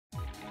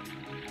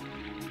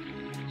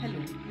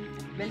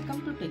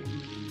Welcome to Tech.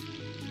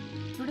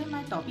 Today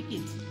my topic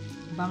is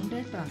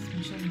bounded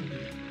transmission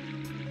media.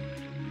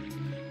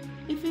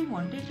 If we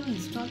wanted to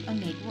install a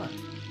network,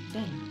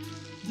 then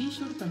we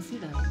should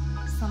consider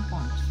some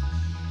points.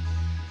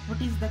 What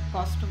is the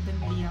cost of the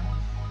media?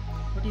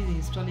 What is the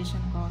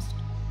installation cost?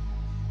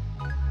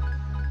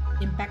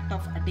 Impact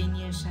of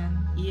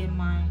attenuation,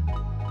 EMI,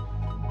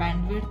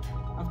 bandwidth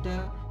of the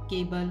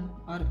cable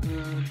or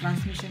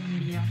transmission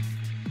media,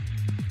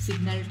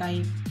 signal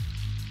type,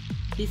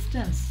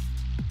 distance,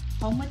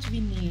 how much we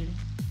need,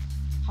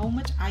 how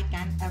much I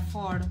can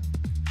afford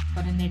for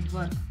a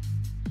network.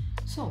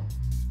 So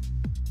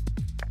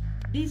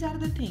these are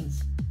the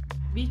things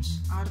which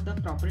are the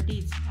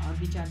properties or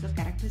which are the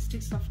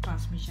characteristics of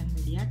transmission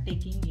media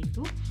taking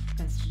into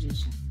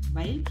consideration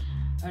while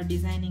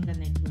designing a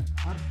network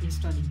or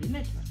installing a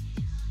network.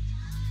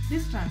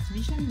 This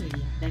transmission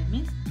media, that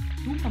means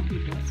two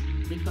computers,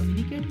 they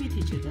communicate with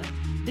each other.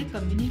 They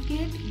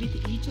communicate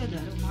with each other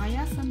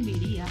via some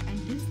media, and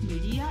this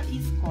media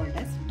is called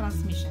as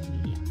transmission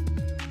media.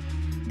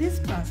 This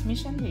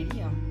transmission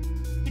media,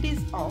 it is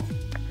of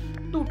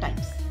two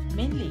types,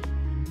 mainly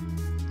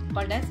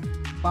called as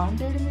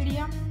bounded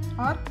media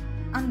or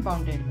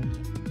unbounded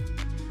media,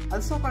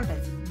 also called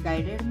as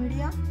guided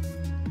media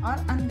or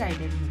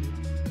unguided media,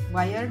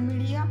 wired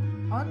media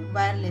or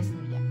wireless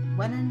media,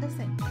 one and the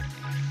same.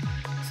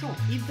 So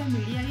if the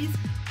media is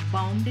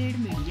bounded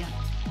media,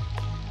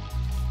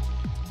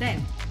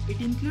 then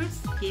it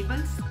includes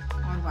cables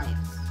or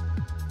wires.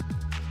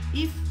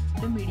 If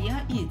the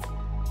media is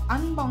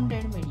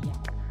unbounded media,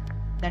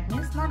 that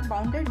means not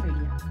bounded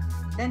media,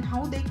 then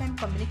how they can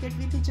communicate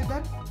with each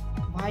other?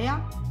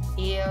 Via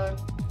air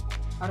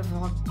or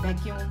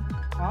vacuum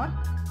or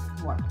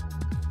water.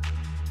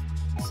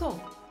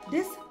 So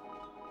this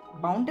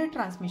bounded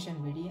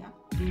transmission media,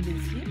 we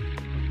will see.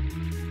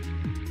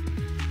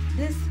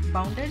 This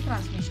bounded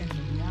transmission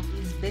media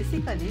is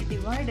basically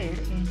divided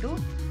into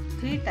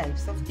three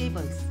types of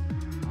cables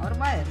or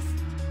wires.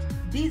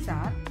 These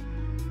are,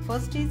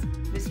 first is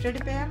twisted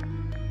pair,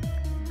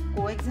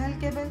 coaxial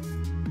cable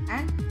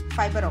and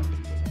fiber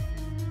optic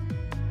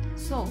cable.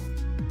 So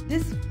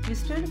this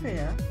twisted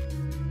pair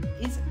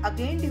is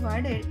again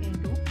divided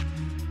into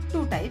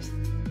two types,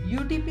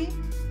 UTP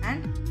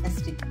and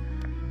STP.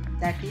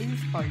 That is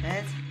called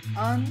as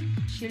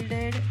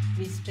unshielded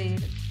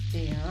twisted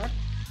pair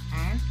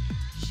and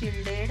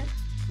shielded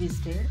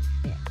twisted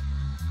pair.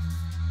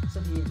 So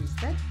here is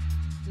the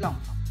long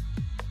form.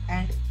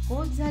 And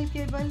coaxial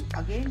cable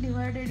again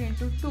divided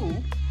into two,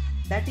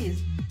 that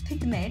is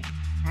thick net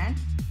and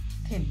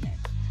thin net.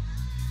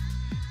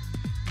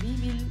 We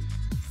will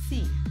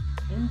see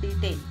in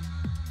detail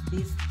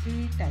these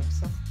three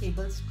types of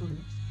cables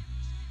today,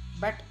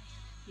 but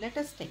let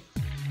us take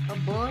a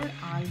bird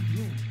eye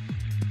view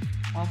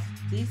of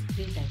these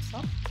three types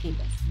of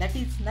cables. That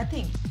is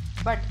nothing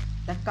but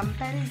the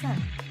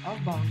comparison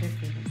of bounded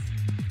cables.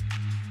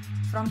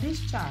 From this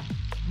chart,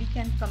 we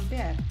can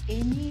compare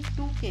any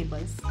two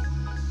cables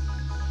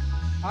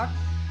or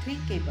three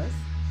cables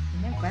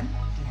in a one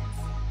glance.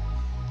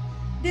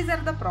 These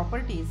are the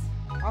properties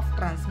of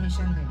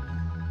transmission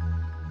media.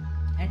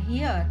 And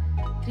here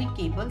three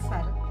cables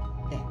are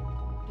there: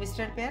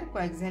 twisted pair,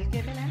 coaxial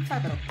cable and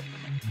fiber optic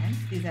cable. And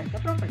these are the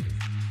properties.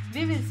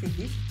 We will see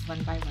this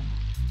one by one.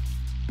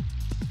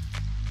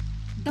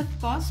 The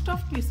cost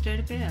of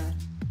twisted pair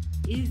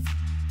is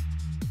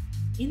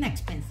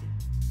inexpensive,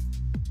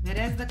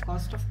 whereas the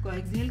cost of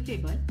coaxial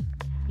cable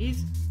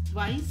is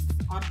twice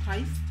or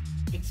thrice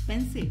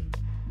expensive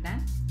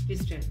than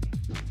twisted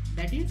pair.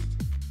 That is,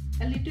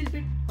 a little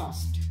bit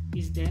cost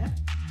is there,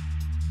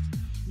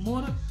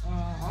 more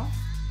of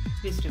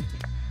twisted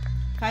pair.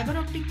 Fiber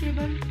optic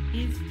cable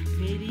is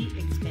very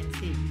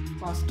expensive,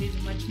 cost is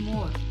much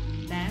more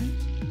than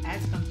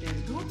as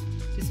compared to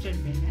twisted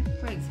pair and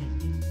coaxial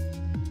cable.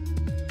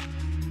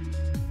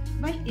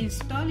 By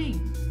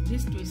installing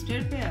this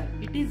twisted pair,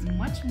 it is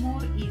much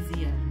more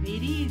easier, very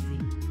easy.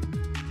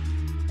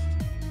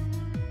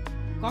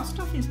 Cost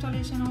of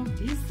installation of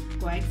this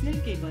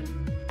coaxial cable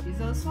is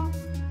also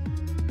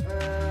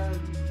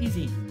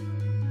easy,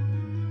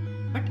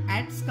 but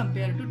as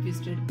compared to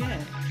twisted pair,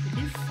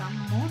 it is some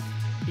more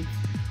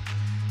difficult.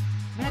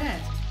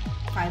 Whereas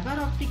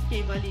fiber optic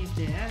cable is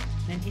there,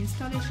 then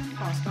installation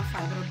cost of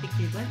fiber optic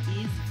cable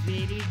is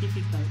very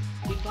difficult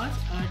because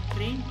a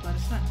trained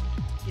person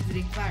is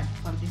required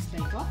for this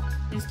type of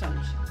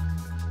installation.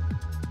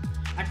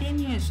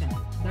 Attenuation,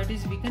 that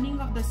is weakening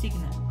of the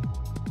signal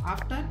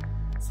after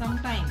some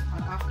time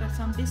or after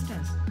some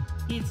distance,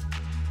 is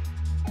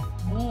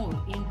more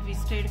in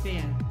twisted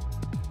pair,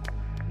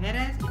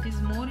 whereas it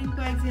is more in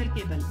coaxial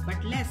cable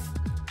but less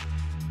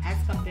as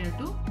compared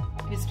to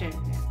twisted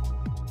pair.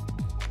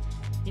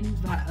 In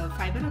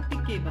fiber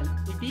optic cable,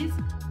 it is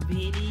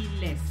very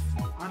less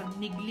or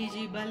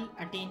negligible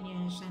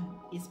attenuation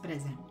is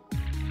present.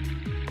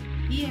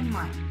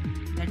 EMI,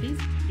 that is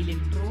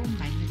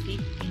electromagnetic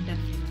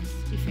interference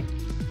effect.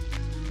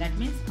 That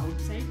means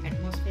outside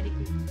atmospheric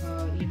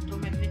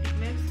electromagnetic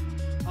waves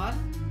or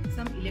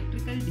some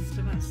electrical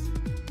disturbance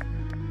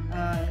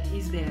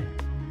is there.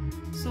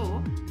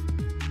 So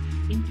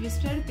in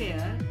twisted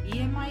pair,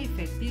 EMI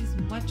effect is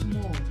much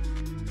more.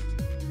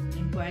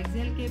 In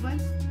coaxial cable,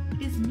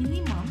 it is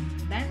minimum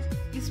than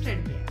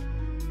twisted pair.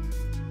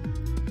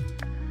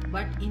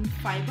 But in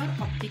fiber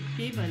optic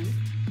cable,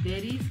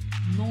 there is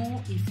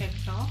no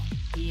effect of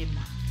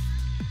EMI.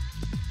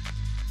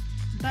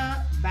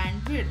 The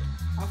bandwidth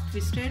of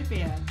twisted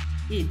pair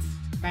is,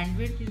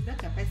 bandwidth is the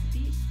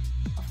capacity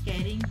of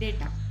carrying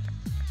data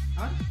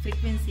or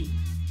frequency.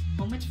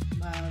 How much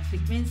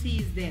frequency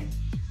is there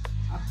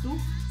up to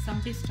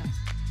some distance.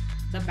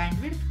 The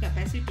bandwidth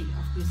capacity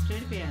of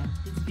twisted pair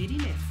is very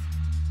less.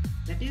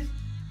 That is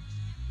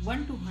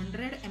 1 to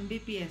 100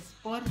 Mbps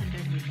per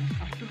 100 meter,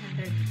 up to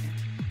 100 meter.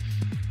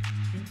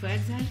 In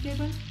coaxial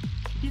cable,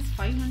 it is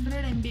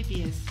 500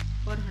 Mbps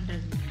per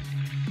 100 meter.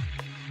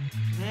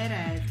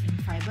 Whereas in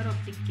fiber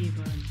optic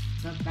cable,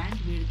 the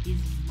bandwidth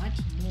is much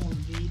more,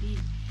 very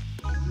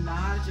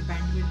large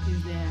bandwidth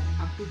is there,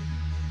 up to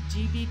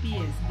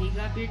Gbps,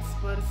 gigabits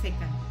per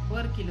second,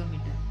 per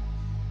kilometer.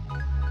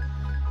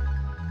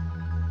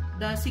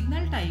 The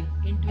signal type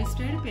in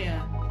twisted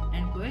pair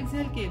and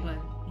coaxial cable,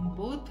 in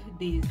both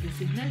these, the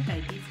signal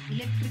type is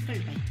electrical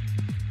type.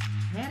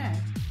 Whereas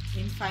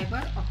in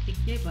fiber optic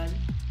cable,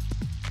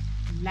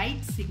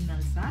 light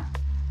signals are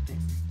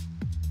present.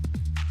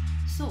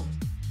 So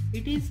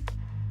it is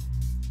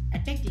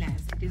at a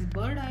glance, it is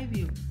bird eye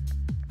view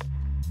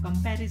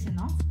comparison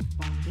of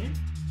bonded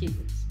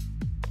cables.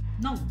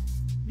 Now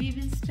we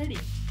will study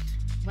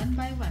one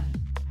by one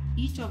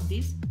each of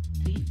these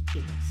three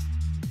cables.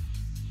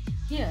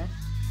 Here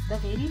the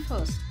very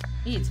first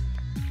is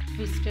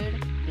twisted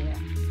pair.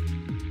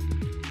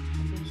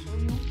 I will show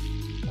you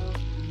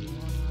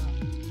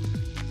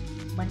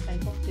one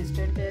type of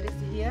twisted pair is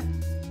here.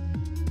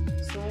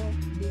 So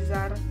these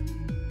are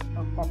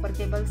copper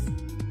cables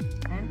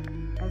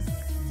and a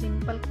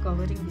simple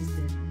covering is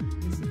there.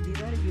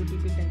 These are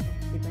UTP type of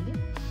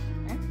cabling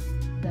and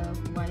the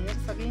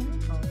wires again.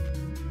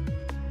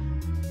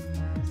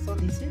 So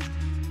this is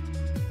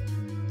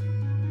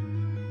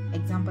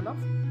example of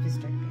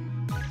twisted pair.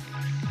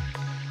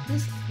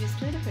 This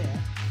twisted pair,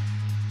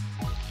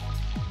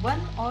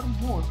 one or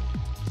more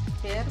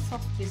pairs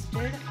of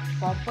twisted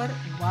copper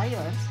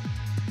wires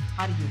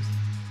are used.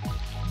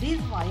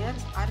 These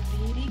wires are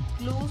very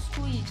close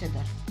to each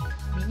other.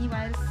 Many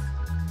wires,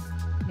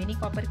 many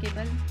copper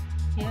cable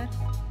here,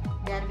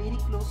 they are very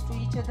close to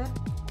each other.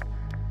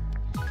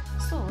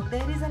 So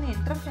there is an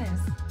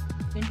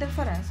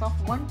interference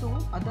of one to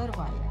other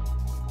wire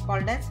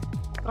called as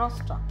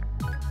crosstalk.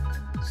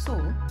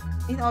 So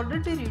in order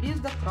to reduce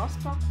the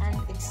crosstalk and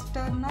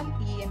external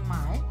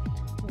EMI,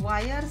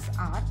 wires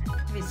are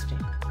twisted.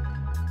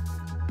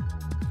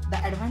 The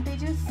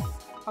advantages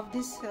of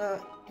this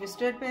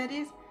twisted pair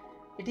is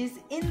it is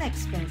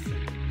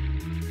inexpensive,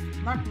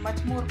 not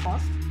much more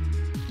cost,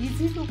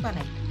 easy to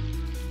connect,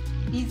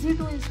 easy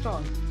to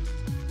install,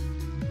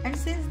 and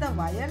since the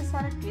wires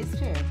are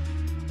twisted,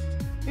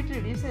 it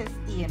reduces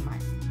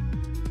EMI.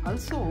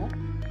 Also,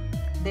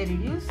 they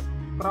reduce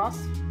cross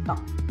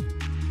talk,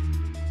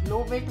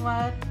 low weight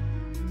wire,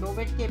 low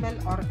weight cable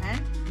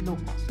and low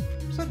cost.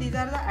 So these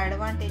are the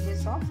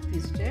advantages of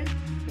twisted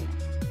pair.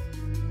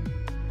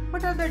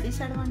 What are the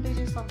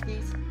disadvantages of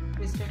these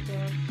twisted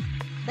pair?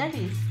 That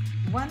is,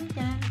 one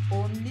can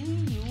only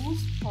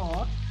use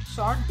for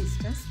short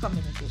distance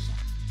communication.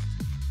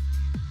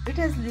 It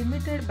has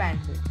limited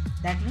bandwidth,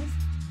 that means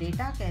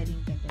data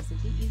carrying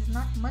capacity is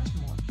not much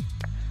more,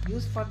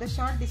 used for the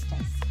short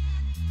distance,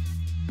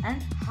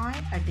 and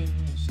high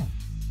attenuation,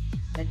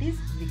 that is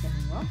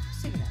weakening of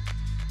signal.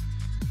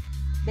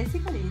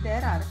 Basically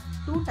there are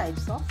two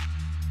types of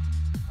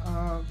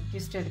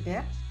twisted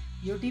pair,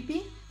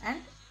 UTP and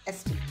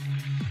STP.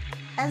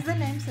 As the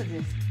name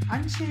suggests,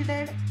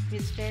 unshielded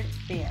twisted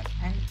pair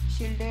and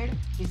shielded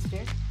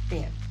twisted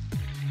pair.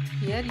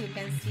 Here you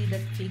can see the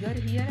figure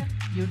here,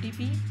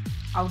 UTP,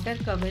 outer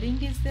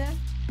covering is there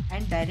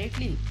and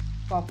directly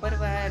copper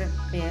wire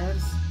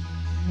pairs,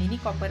 many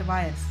copper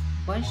wires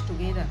bunched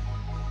together.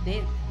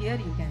 Here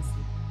you can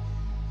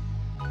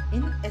see.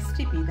 In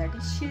STP, that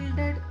is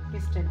shielded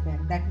twisted pair,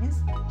 that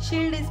means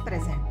shield is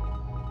present.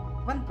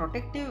 One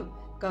protective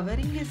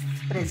covering is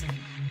present.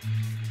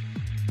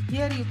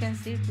 Here you can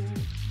see two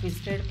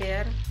twisted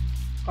pair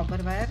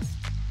copper wires.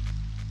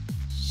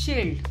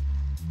 Shield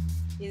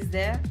is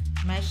there,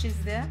 mesh is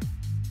there,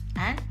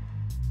 and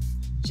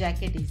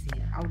jacket is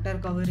here, outer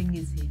covering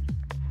is here.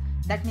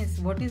 That means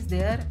what is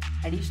there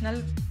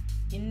additional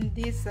in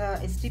this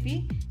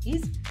STP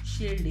is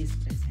shield is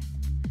present,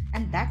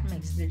 and that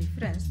makes the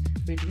difference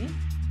between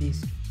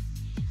these two.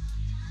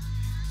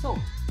 So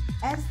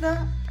as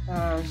the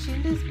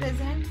shield is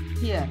present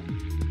here,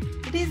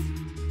 it is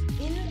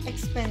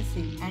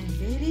inexpensive and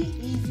very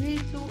easy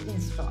to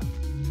install,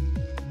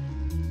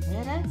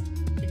 whereas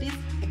it is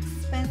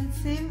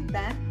expensive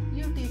than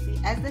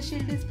UTP. As the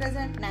shield is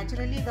present,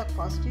 naturally the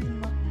cost is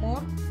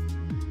more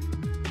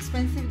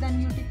expensive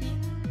than UTP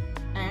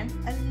and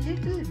a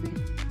little bit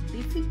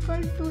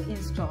difficult to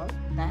install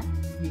than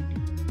UTP.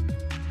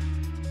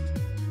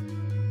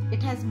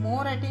 It has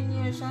more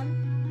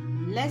attenuation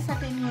less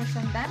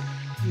attenuation than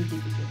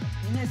UTP cable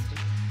in ST.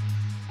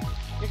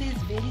 It is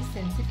very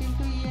sensitive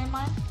to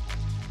EMI.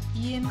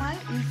 EMI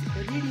is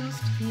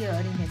reduced here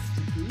in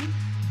STP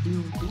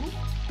due to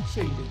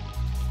shielding.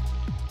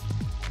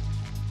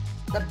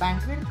 The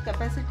bandwidth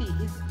capacity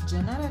is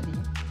generally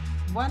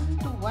 1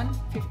 to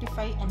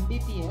 155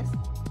 Mbps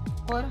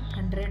per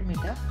 100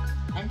 meter,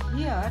 and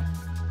here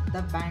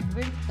the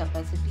bandwidth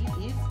capacity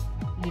is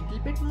little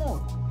bit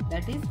more,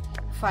 that is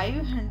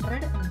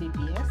 500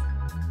 Mbps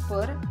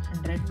per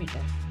 100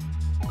 meter.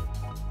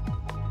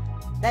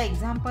 The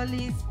example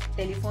is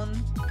telephone,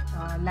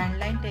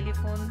 landline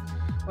telephone,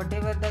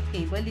 whatever the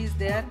cable is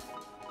there,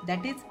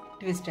 that is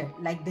twisted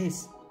like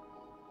this,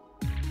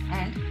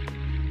 and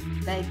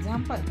the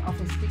example of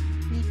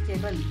STP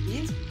cable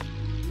is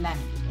LAN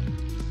cable.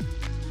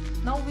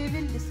 Now we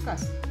will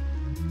discuss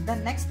the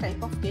next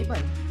type of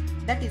cable,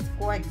 that is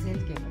coaxial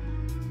cable.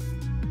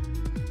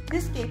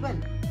 This cable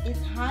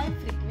is high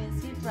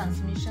frequency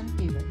transmission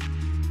cable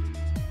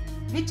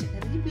which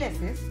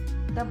replaces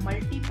the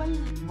multiple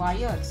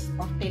wires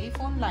of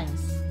telephone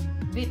lines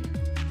with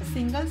a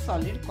single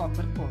solid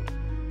copper core.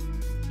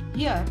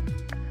 Here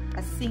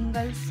a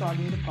single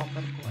solid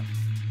copper core.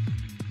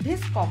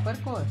 This copper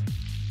core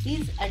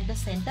is at the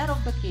center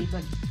of the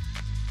cable,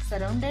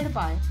 surrounded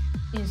by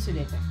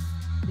insulator.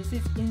 This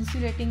is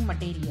insulating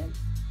material.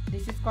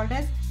 This is called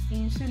as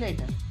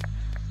insulator.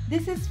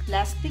 This is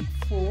plastic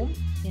foam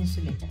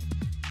insulator.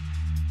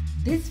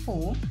 This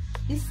foam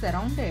is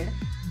surrounded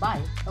by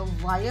a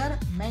wire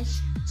mesh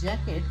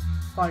jacket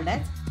called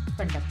as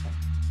conductor.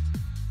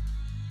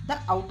 The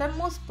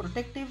outermost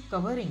protective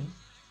covering,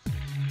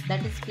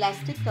 that is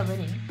plastic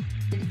covering,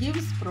 it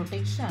gives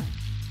protection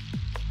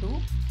to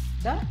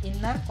the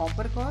inner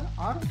copper core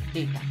or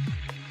data.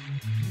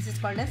 This is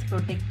called as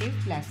protective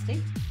plastic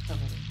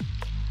covering.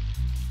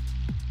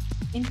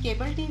 In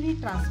cable TV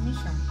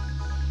transmission,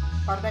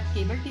 for that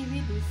cable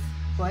TV, this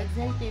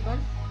coaxial cable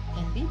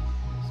can be used.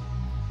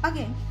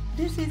 Again,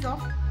 this is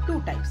of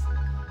two types,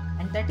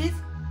 and that is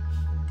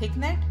thick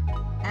net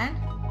and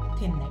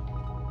thin net.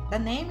 The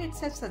name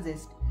itself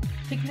suggests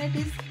thick net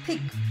is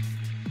thick,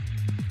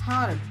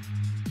 hard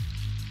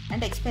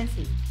and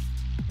expensive,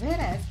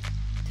 whereas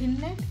thin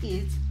net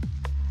is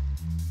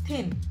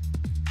thin,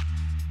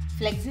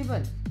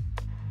 flexible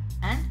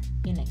and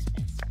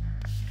inexpensive.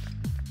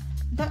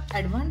 The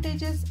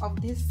advantages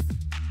of this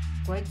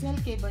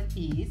coaxial cable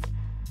is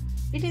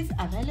it is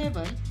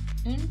available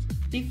in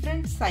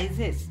different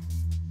sizes,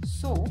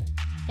 so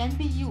can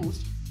be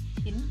used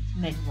in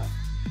network.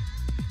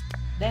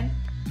 Then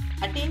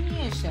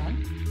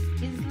attenuation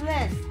is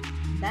less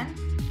than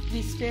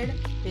twisted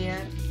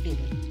pair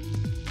cable.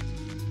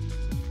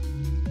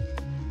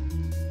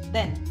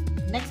 Then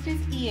next is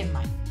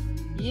EMI.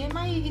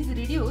 EMI is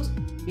reduced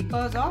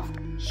because of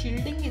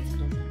shielding is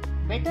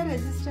present. Better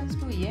resistance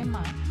to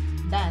EMI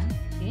than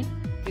in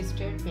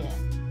twisted pair.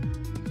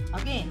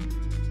 Again,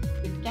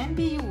 it can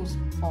be used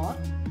for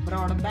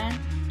broadband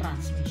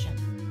transmission.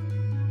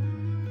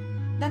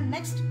 The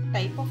next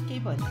type of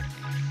cable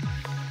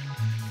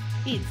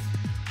is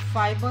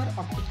fiber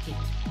optic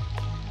cable.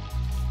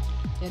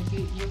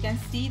 Here you can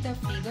see the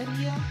figure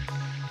here.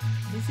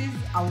 This is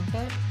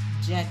outer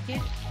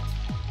jacket.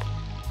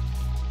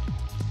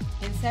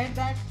 Inside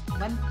that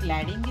one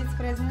cladding is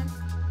present,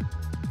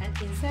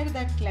 and inside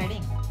that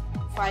cladding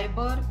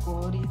fiber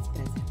core is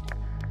present.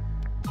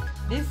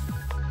 This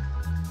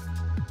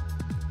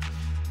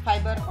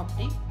fiber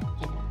optic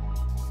cable,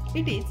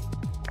 it is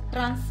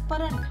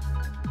transparent.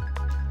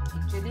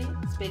 Actually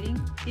spelling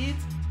is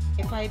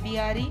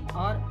FIBRE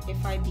or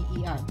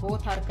FIBER,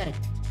 both are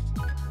correct.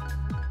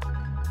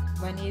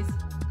 One is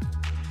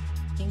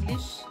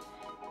English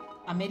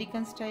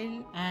American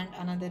style and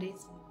another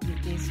is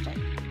UK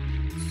style.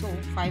 So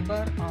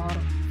fiber or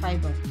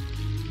fiber,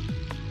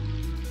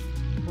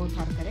 both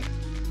are correct.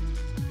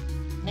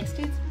 Next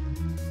is,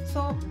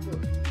 so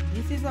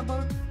this is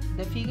about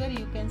the figure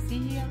you can see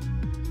here.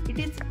 It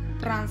is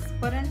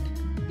transparent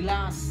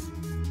glass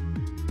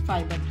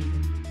fiber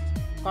cable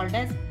called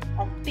as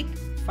optic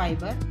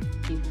fiber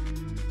cable.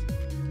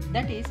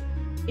 That is,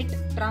 it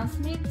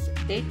transmits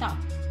data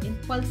in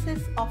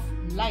pulses of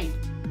light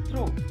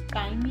through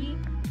tiny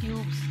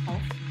tubes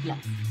of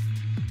glass.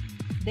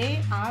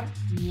 They are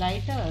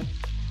lighter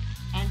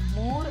and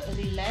more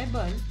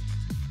reliable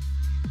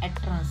at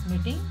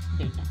transmitting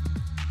data.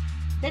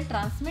 They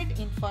transmit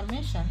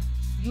information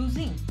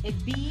using a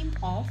beam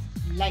of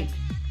light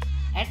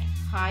at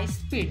high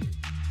speed.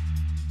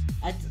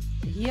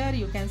 Here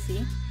you can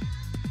see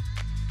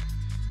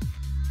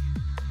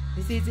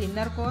this is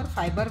inner core,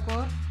 fiber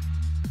core,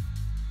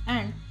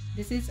 and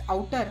this is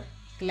outer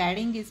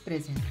cladding is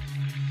present.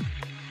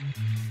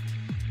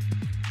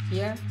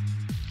 Here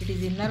it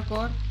is inner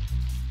core,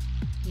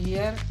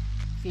 here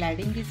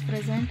cladding is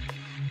present,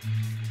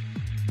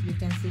 you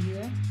can see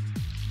here,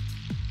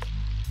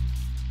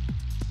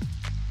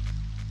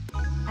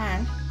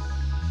 and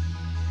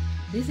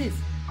this is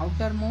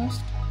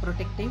outermost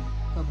protective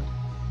cover.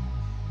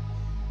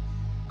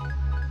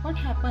 What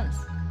happens?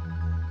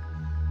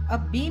 A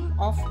beam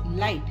of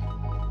light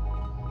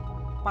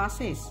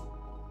passes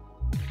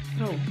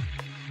through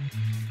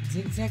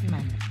zigzag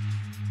manner.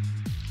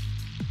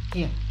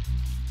 Here,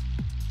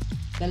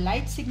 the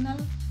light signal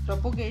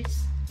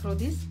propagates through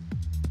this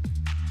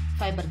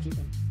fiber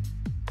cable.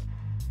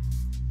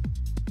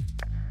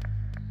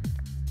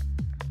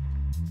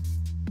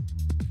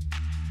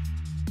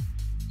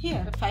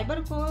 Here,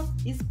 fiber core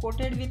is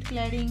coated with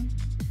cladding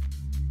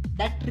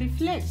that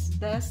reflects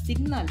the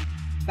signal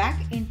back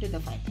into the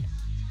fiber.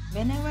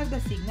 Whenever the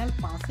signal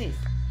passes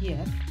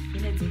here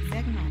in a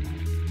zigzag manner,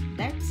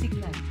 that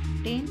signal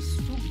tends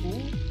to go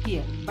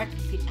here, but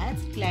as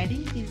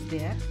cladding is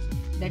there,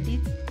 that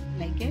is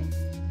like a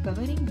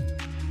covering,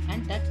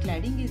 and that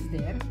cladding is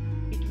there,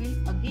 it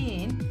will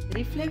again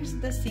reflects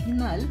the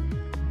signal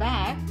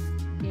back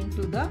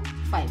into the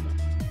fiber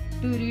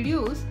to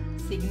reduce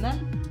signal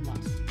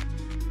loss.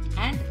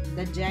 And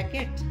the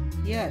jacket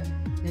here,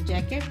 the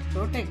jacket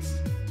protects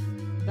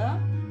the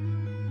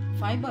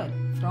fiber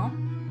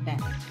from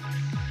damage.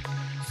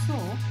 So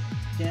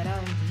there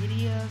are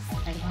various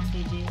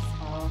advantages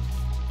of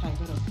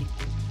fiber optic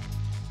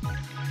cable,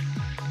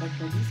 but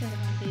the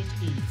disadvantage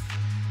is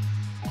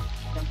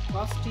the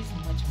cost is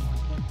much more.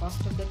 The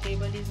cost of the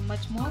cable is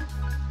much more,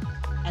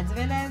 as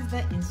well as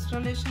the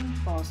installation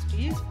cost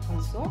is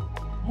also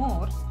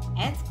more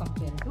as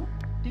compared to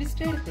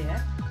twisted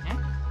pair and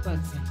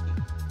Bergson cable.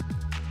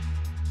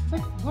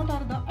 But what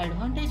are the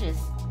advantages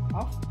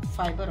of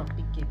fiber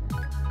optic cable?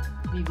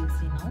 We will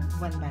see now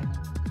one by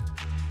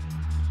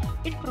one.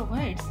 It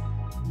provides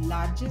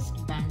largest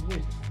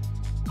bandwidth,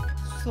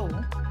 so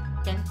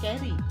can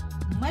carry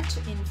much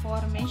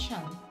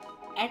information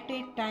at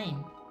a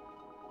time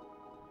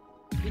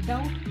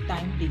without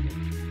time delay.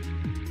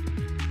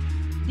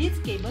 These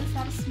cables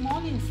are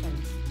small in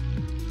size,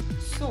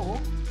 so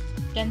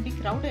can be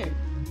crowded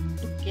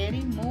to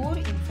carry more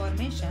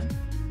information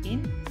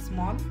in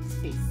small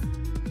space.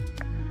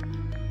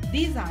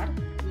 These are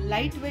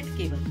lightweight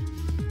cable,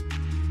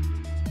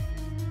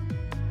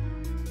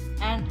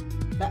 and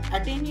the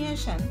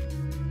attenuation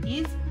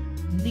is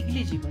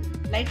negligible.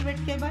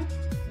 Lightweight cable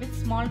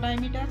with small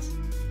diameters,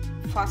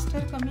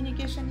 faster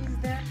communication is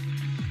there,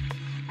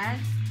 and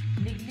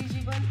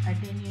negligible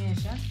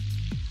attenuation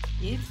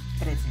is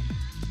present.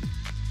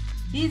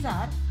 These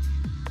are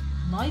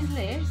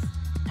noiseless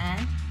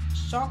and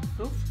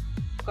shock-proof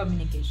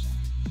communication.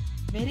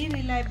 Very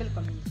reliable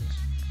communication.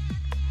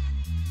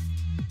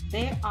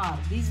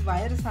 These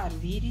wires are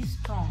very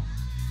strong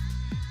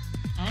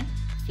and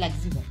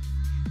flexible.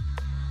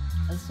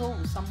 Also,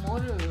 some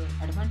more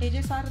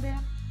advantages are there.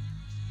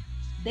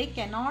 They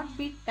cannot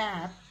be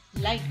tapped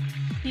like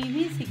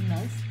TV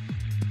signals.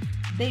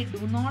 They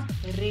do not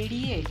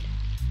radiate,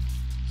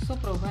 so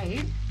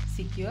provide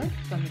secure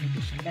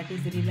communication, that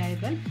is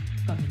reliable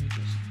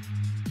communication.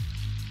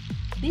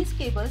 These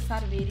cables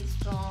are very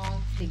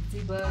strong,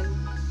 flexible,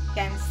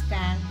 can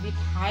stand with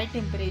high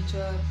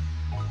temperature.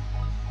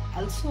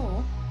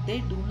 Also, they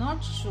do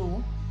not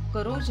show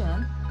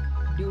corrosion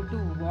due to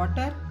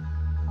water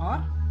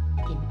or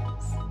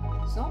chemicals.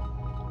 So,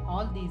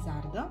 all these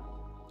are the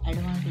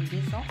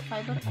advantages of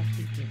fiber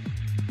optic cable.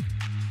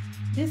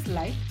 This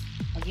light,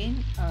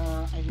 again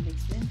I will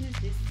explain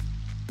this.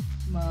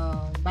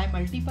 By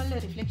multiple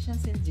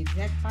reflections in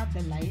zigzag path,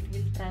 the light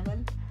will travel.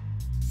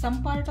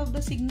 Some part of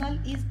the signal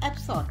is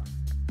absorbed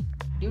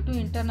due to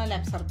internal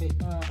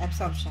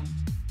absorption.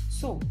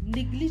 So,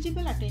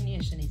 negligible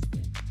attenuation is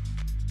there.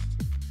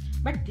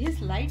 But this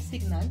light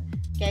signal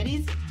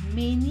carries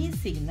many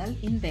signals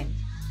in them.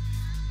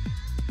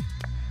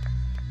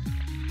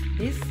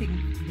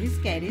 This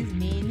carries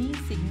many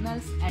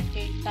signals at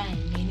a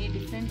time, many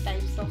different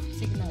types of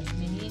signals,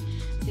 many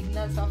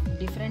signals of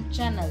different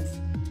channels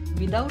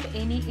without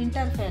any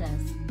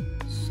interference.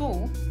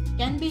 So,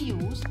 can be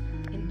used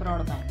in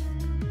broadband,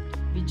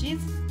 which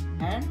is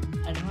an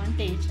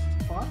advantage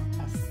for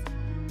us.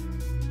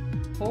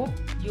 Hope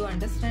you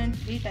understand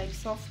 3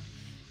 types of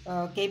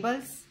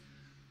cables.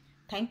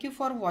 Thank you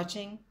for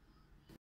watching.